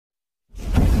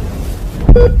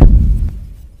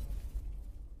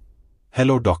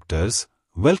Hello doctors,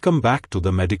 welcome back to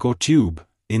the Medico Tube.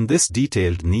 In this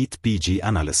detailed NEET PG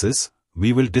analysis,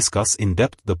 we will discuss in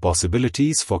depth the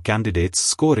possibilities for candidates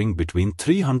scoring between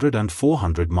 300 and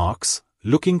 400 marks,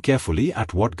 looking carefully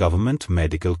at what government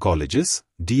medical colleges,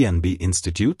 DNB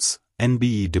institutes,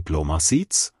 NBE diploma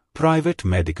seats, private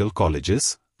medical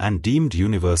colleges, and deemed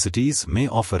universities may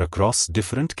offer across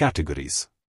different categories.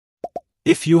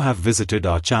 If you have visited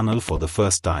our channel for the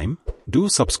first time, do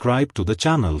subscribe to the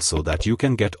channel so that you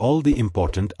can get all the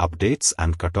important updates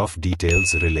and cutoff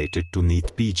details related to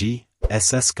NEET PG,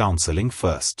 SS counseling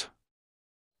first.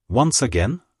 Once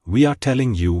again, we are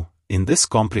telling you, in this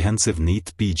comprehensive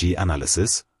NEET PG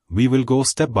analysis, we will go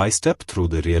step by step through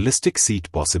the realistic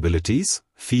seat possibilities,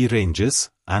 fee ranges,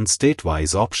 and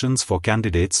state-wise options for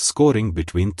candidates scoring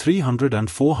between 300 and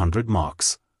 400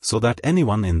 marks, so that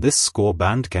anyone in this score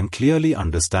band can clearly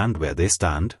understand where they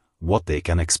stand, what they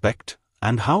can expect,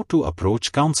 and how to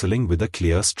approach counseling with a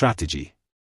clear strategy.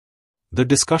 The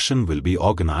discussion will be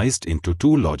organized into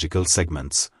two logical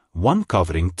segments, one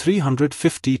covering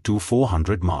 350 to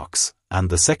 400 marks,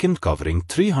 and the second covering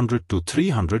 300 to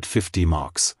 350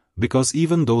 marks, because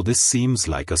even though this seems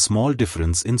like a small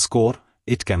difference in score,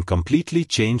 it can completely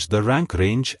change the rank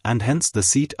range and hence the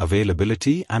seat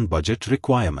availability and budget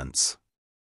requirements.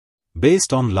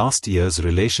 Based on last year's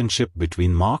relationship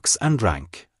between marks and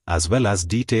rank, as well as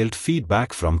detailed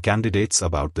feedback from candidates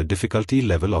about the difficulty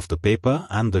level of the paper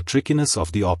and the trickiness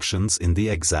of the options in the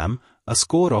exam, a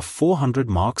score of 400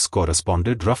 marks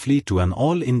corresponded roughly to an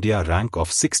All India rank of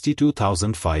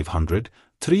 62,500,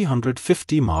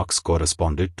 350 marks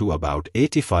corresponded to about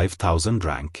 85,000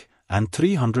 rank, and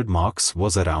 300 marks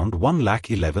was around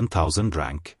 1,11,000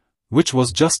 rank, which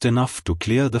was just enough to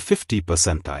clear the 50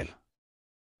 percentile.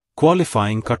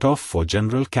 Qualifying cutoff for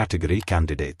general category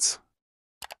candidates.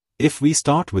 If we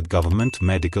start with government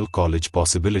medical college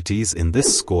possibilities in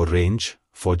this score range,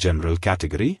 for general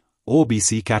category,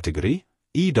 OBC category,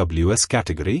 EWS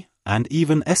category, and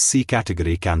even SC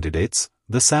category candidates,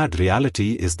 the sad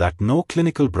reality is that no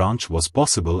clinical branch was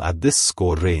possible at this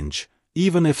score range,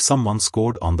 even if someone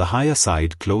scored on the higher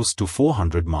side close to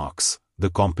 400 marks. The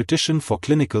competition for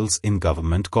clinicals in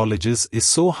government colleges is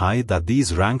so high that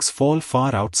these ranks fall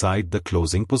far outside the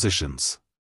closing positions.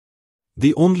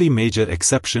 The only major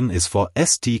exception is for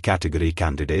ST category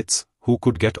candidates, who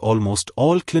could get almost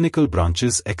all clinical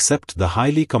branches except the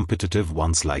highly competitive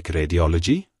ones like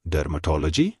radiology,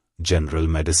 dermatology, general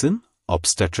medicine,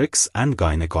 obstetrics and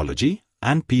gynecology,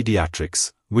 and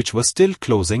pediatrics, which were still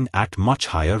closing at much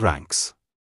higher ranks.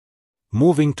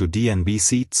 Moving to DNB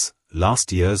seats,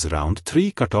 last year's round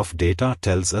 3 cutoff data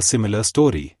tells a similar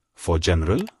story. For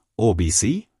general,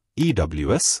 OBC,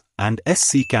 EWS, and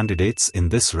SC candidates in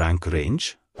this rank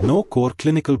range, no core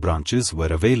clinical branches were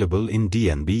available in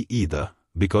DNB either,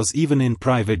 because even in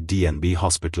private DNB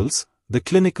hospitals, the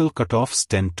clinical cutoffs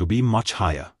tend to be much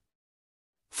higher.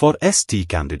 For ST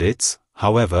candidates,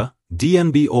 however,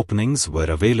 DNB openings were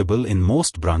available in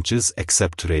most branches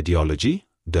except radiology,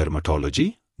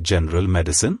 dermatology, general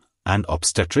medicine, and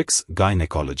obstetrics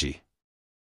gynecology.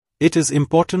 It is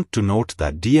important to note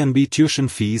that DNB tuition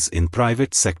fees in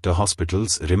private sector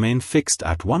hospitals remain fixed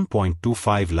at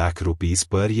 1.25 lakh rupees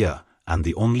per year, and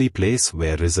the only place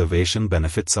where reservation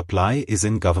benefits apply is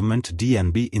in government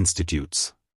DNB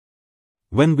institutes.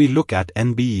 When we look at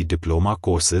NBE diploma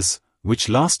courses, which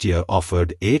last year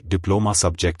offered 8 diploma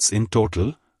subjects in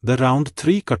total, the round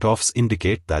 3 cutoffs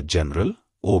indicate that general,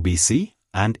 OBC,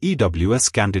 and EWS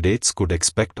candidates could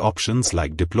expect options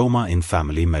like Diploma in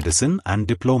Family Medicine and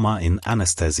Diploma in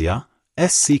Anesthesia.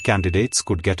 SC candidates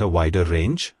could get a wider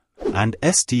range, and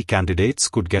ST candidates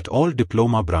could get all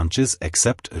diploma branches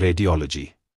except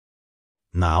radiology.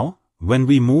 Now, when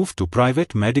we move to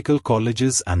private medical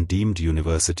colleges and deemed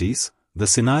universities, the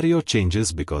scenario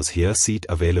changes because here seat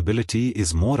availability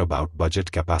is more about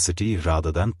budget capacity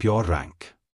rather than pure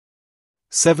rank.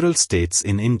 Several states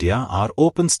in India are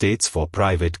open states for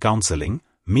private counseling,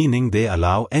 meaning they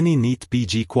allow any NEET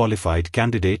PG qualified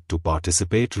candidate to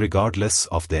participate regardless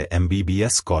of their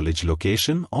MBBS college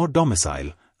location or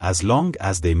domicile, as long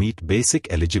as they meet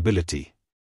basic eligibility.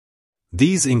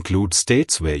 These include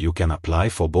states where you can apply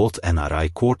for both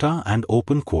NRI quota and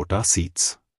open quota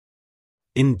seats.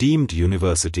 In deemed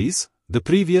universities, the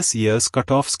previous year's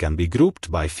cutoffs can be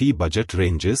grouped by fee budget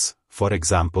ranges. For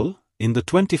example, in the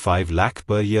 25 lakh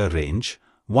per year range,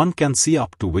 one can see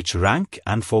up to which rank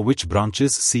and for which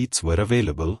branches seats were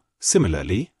available.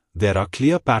 Similarly, there are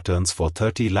clear patterns for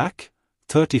 30 lakh,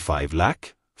 35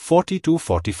 lakh, 40 to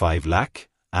 45 lakh,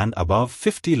 and above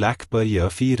 50 lakh per year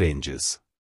fee ranges.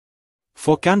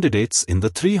 For candidates in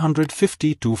the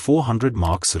 350 to 400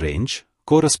 marks range,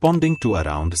 corresponding to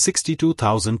around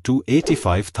 62,000 to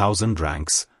 85,000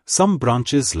 ranks, some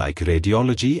branches like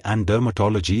radiology and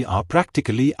dermatology are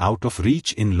practically out of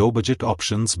reach in low-budget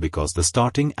options because the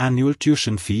starting annual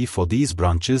tuition fee for these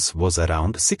branches was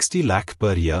around 60 lakh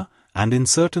per year, and in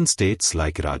certain states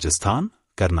like Rajasthan,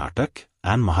 Karnataka,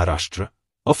 and Maharashtra,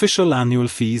 official annual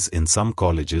fees in some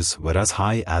colleges were as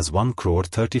high as 1 crore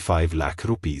 35 lakh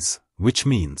rupees, which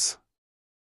means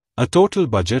a total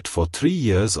budget for 3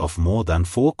 years of more than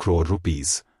 4 crore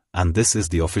rupees, and this is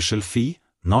the official fee,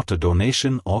 not a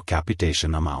donation or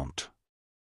capitation amount.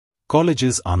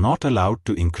 Colleges are not allowed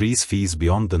to increase fees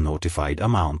beyond the notified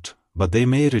amount, but they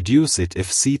may reduce it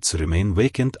if seats remain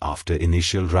vacant after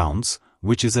initial rounds,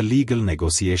 which is a legal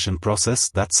negotiation process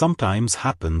that sometimes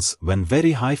happens when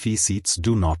very high fee seats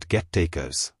do not get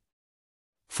takers.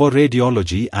 For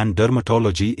radiology and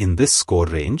dermatology in this score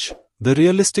range, the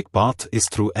realistic path is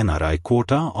through NRI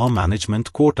quota or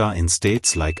management quota in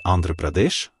states like Andhra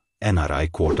Pradesh,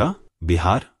 NRI quota,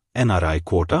 Bihar, NRI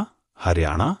quota,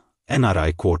 Haryana,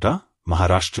 NRI quota,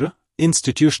 Maharashtra,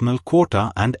 institutional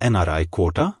quota and NRI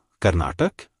quota,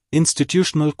 Karnataka,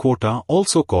 institutional quota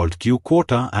also called Q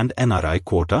quota and NRI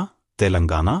quota,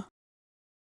 Telangana,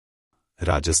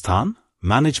 Rajasthan,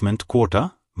 management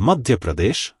quota, Madhya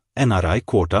Pradesh, NRI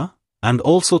quota, and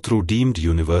also through deemed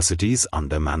universities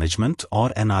under management or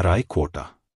NRI quota.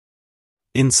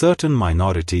 In certain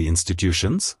minority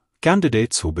institutions,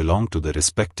 candidates who belong to the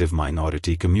respective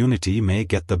minority community may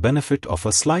get the benefit of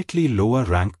a slightly lower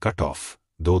rank cutoff,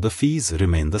 though the fees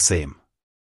remain the same.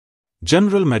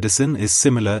 General medicine is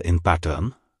similar in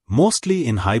pattern, mostly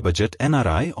in high-budget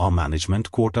NRI or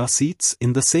management quota seats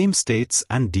in the same states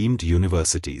and deemed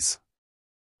universities.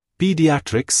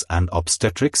 Pediatrics and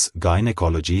obstetrics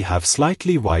gynecology have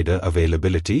slightly wider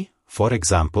availability. For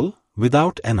example,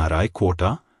 without NRI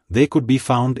quota, they could be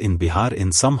found in Bihar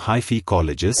in some high-fee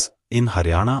colleges, in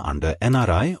Haryana under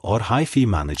NRI or high-fee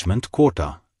management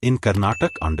quota, in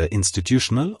Karnataka under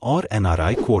institutional or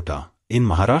NRI quota, in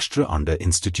Maharashtra under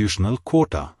institutional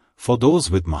quota, for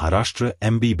those with Maharashtra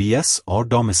MBBS or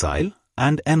domicile,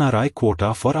 and NRI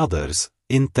quota for others,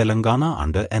 in Telangana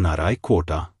under NRI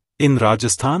quota, in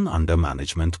Rajasthan under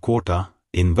management quota,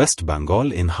 in West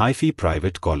Bengal in high-fee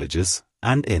private colleges,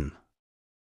 and in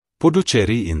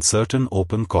Puducherry in certain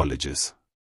open colleges.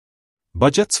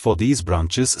 Budgets for these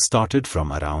branches started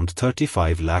from around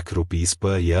 35 lakh rupees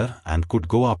per year and could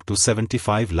go up to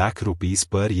 75 lakh rupees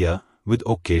per year, with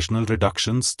occasional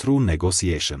reductions through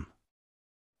negotiation.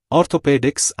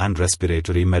 Orthopedics and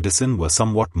respiratory medicine were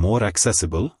somewhat more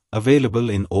accessible, available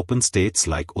in open states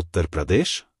like Uttar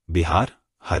Pradesh, Bihar,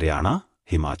 Haryana,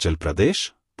 Himachal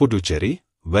Pradesh, Puducherry,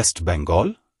 West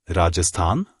Bengal,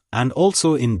 Rajasthan, and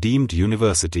also in deemed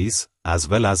universities, as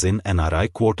well as in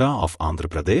NRI quota of Andhra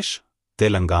Pradesh,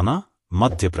 Telangana,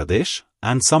 Madhya Pradesh,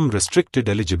 and some restricted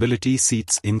eligibility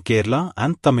seats in Kerala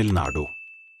and Tamil Nadu.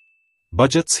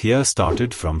 Budgets here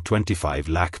started from 25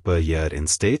 lakh per year in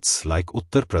states like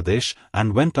Uttar Pradesh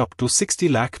and went up to 60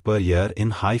 lakh per year in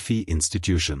high-fee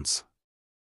institutions.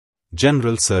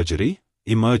 General surgery,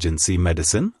 emergency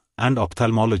medicine, and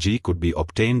ophthalmology could be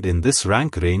obtained in this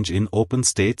rank range in open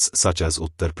states such as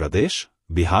Uttar Pradesh,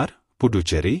 Bihar,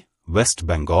 Puducherry, West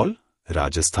Bengal,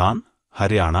 Rajasthan,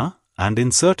 Haryana, and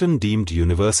in certain deemed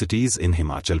universities in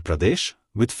Himachal Pradesh,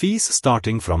 with fees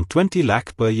starting from 20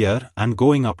 lakh per year and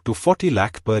going up to 40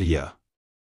 lakh per year.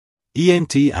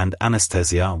 ENT and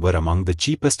anesthesia were among the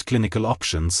cheapest clinical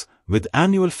options, with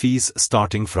annual fees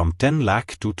starting from 10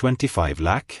 lakh to 25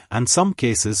 lakh and some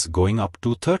cases going up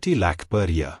to 30 lakh per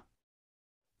year.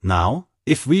 Now,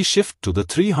 if we shift to the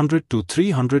 300 to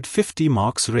 350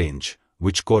 marks range,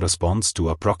 which corresponds to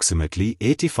approximately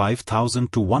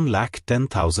 85,000 to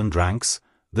 1,10,000 ranks,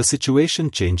 the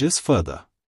situation changes further.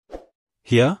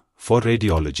 Here, for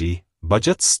radiology,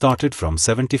 budgets started from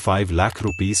 75 lakh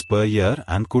rupees per year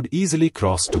and could easily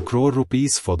cross to crore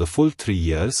rupees for the full 3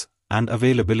 years, and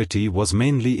availability was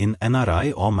mainly in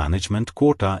NRI or management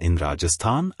quota in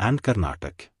Rajasthan and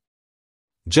Karnataka.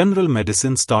 General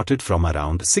medicine started from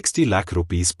around 60 lakh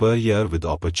rupees per year with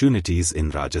opportunities in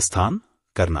Rajasthan,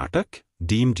 Karnataka,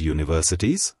 deemed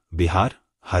universities, Bihar,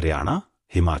 Haryana,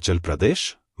 Himachal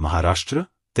Pradesh, Maharashtra,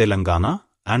 Telangana,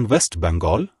 and West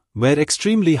Bengal, where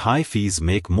extremely high fees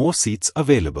make more seats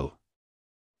available.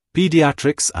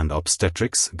 Pediatrics and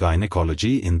obstetrics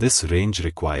gynecology in this range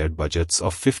required budgets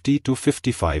of 50 to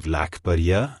 55 lakh per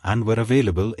year and were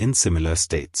available in similar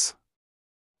states.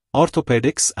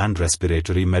 Orthopedics and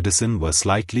respiratory medicine were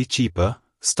slightly cheaper,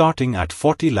 starting at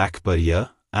 40 lakh per year,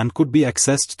 and could be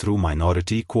accessed through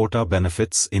minority quota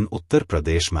benefits in Uttar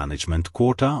Pradesh Management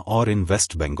Quota or in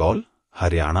West Bengal,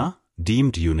 Haryana,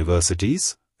 deemed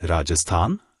universities,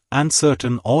 Rajasthan, and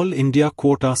certain All India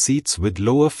quota seats with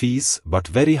lower fees but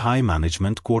very high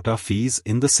management quota fees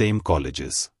in the same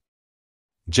colleges.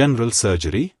 General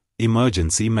surgery,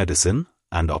 emergency medicine,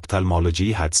 and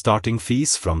ophthalmology had starting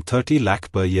fees from 30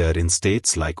 lakh per year in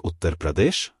states like Uttar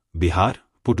Pradesh, Bihar,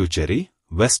 Puducherry,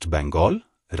 West Bengal,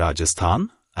 Rajasthan,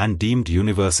 and deemed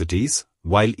universities,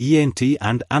 while ENT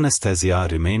and anesthesia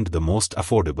remained the most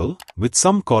affordable, with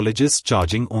some colleges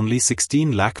charging only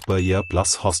 16 lakh per year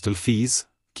plus hostel fees,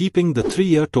 keeping the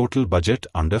 3-year total budget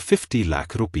under 50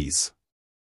 lakh rupees.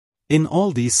 In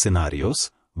all these scenarios,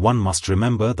 one must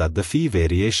remember that the fee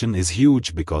variation is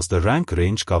huge because the rank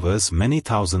range covers many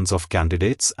thousands of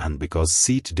candidates and because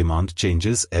seat demand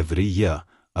changes every year.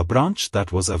 A branch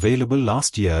that was available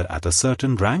last year at a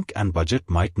certain rank and budget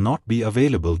might not be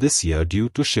available this year due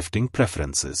to shifting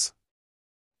preferences.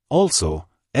 Also,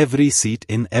 every seat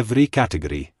in every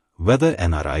category, whether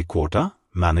NRI quota,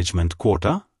 management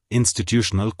quota,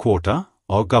 institutional quota,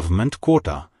 or government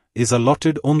quota, is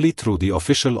allotted only through the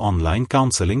official online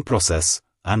counseling process,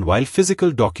 and while physical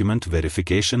document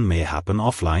verification may happen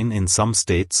offline in some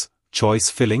states, choice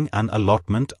filling and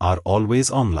allotment are always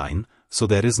online, so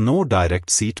there is no direct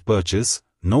seat purchase,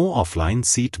 no offline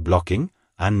seat blocking,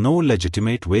 and no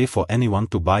legitimate way for anyone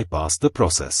to bypass the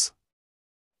process.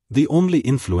 The only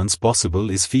influence possible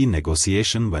is fee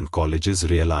negotiation when colleges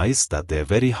realize that their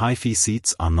very high fee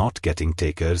seats are not getting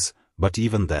takers, but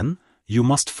even then, you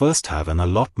must first have an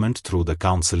allotment through the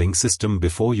counseling system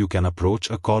before you can approach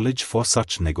a college for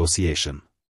such negotiation.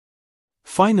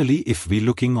 Finally, if we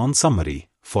looking on summary,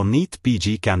 for NEET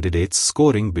PG candidates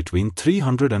scoring between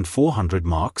 300 and 400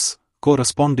 marks,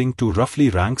 corresponding to roughly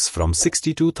ranks from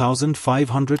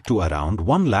 62,500 to around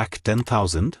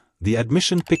 1,10,000, the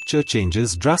admission picture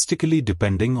changes drastically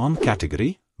depending on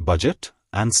category, budget,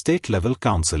 and state-level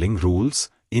counseling rules.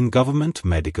 In government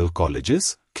medical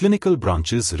colleges, clinical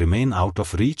branches remain out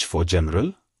of reach for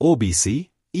general, OBC,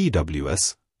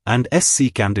 EWS, and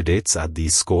SC candidates at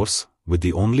these scores, with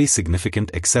the only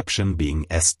significant exception being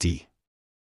ST.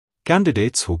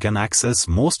 Candidates who can access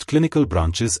most clinical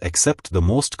branches except the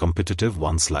most competitive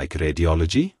ones like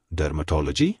radiology,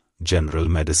 dermatology, general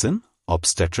medicine,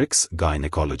 obstetrics,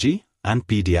 gynecology, and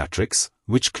pediatrics,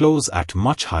 which close at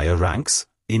much higher ranks,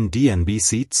 in DNB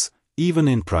seats, even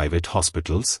in private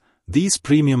hospitals, these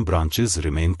premium branches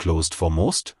remain closed for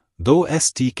most, though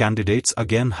ST candidates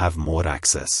again have more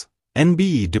access.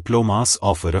 NBE diplomas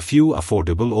offer a few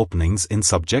affordable openings in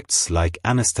subjects like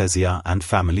anesthesia and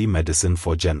family medicine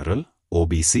for general,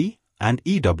 OBC, and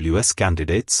EWS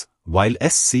candidates, while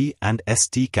SC and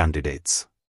ST candidates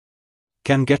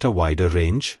can get a wider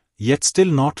range, yet still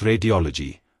not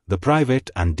radiology. The private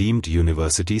and deemed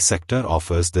university sector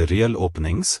offers the real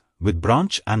openings, with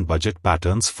branch and budget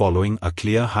patterns following a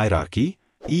clear hierarchy,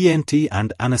 ENT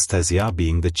and anesthesia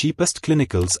being the cheapest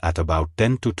clinicals at about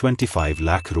 10 to 25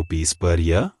 lakh rupees per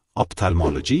year,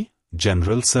 ophthalmology,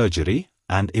 general surgery,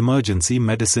 and emergency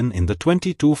medicine in the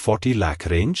 20 to 40 lakh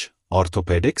range,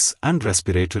 orthopedics and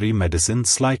respiratory medicine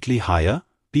slightly higher,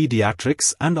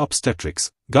 pediatrics and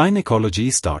obstetrics, gynecology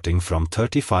starting from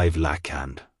 35 lakh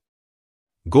and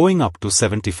going up to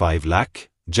 75 lakh,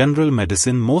 general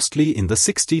medicine mostly in the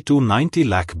 60 to 90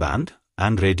 lakh band,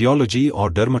 and radiology or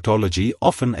dermatology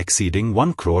often exceeding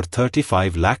 1 crore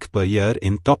 35 lakh per year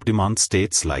in top demand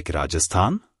states like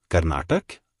Rajasthan,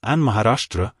 Karnataka, and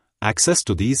Maharashtra. Access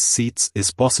to these seats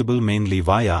is possible mainly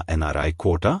via NRI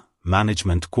quota,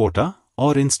 management quota,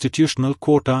 or institutional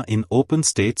quota in open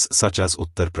states such as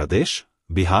Uttar Pradesh,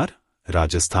 Bihar,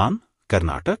 Rajasthan,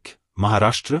 Karnataka,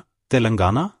 Maharashtra,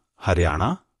 Telangana,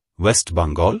 Haryana, West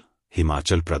Bengal,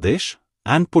 Himachal Pradesh,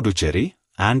 and Puducherry,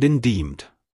 and in deemed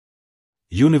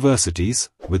universities,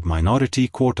 with minority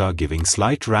quota giving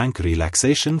slight rank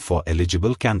relaxation for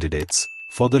eligible candidates.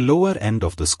 For the lower end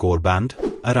of the score band,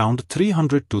 around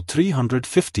 300 to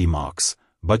 350 marks,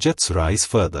 budgets rise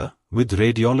further, with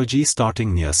radiology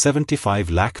starting near 75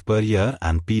 lakh per year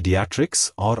and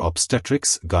pediatrics or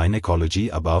obstetrics gynecology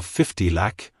above 50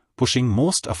 lakh, pushing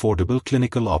most affordable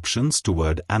clinical options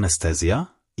toward anesthesia,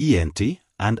 ENT,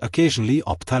 and occasionally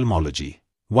ophthalmology.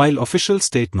 While official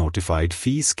state-notified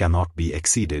fees cannot be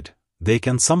exceeded, they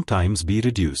can sometimes be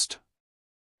reduced.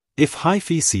 If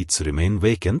high-fee seats remain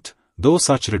vacant, though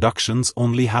such reductions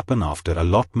only happen after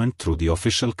allotment through the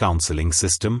official counseling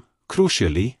system,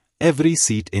 crucially, every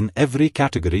seat in every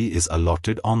category is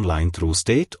allotted online through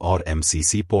state or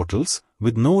MCC portals,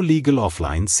 with no legal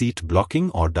offline seat blocking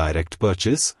or direct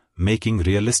purchase, making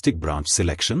realistic branch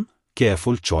selection,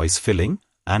 careful choice filling,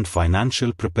 and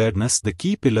financial preparedness the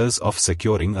key pillars of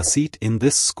securing a seat in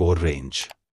this score range.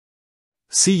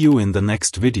 See you in the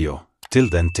next video. Till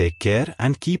then, take care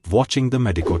and keep watching the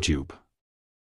MedicoTube.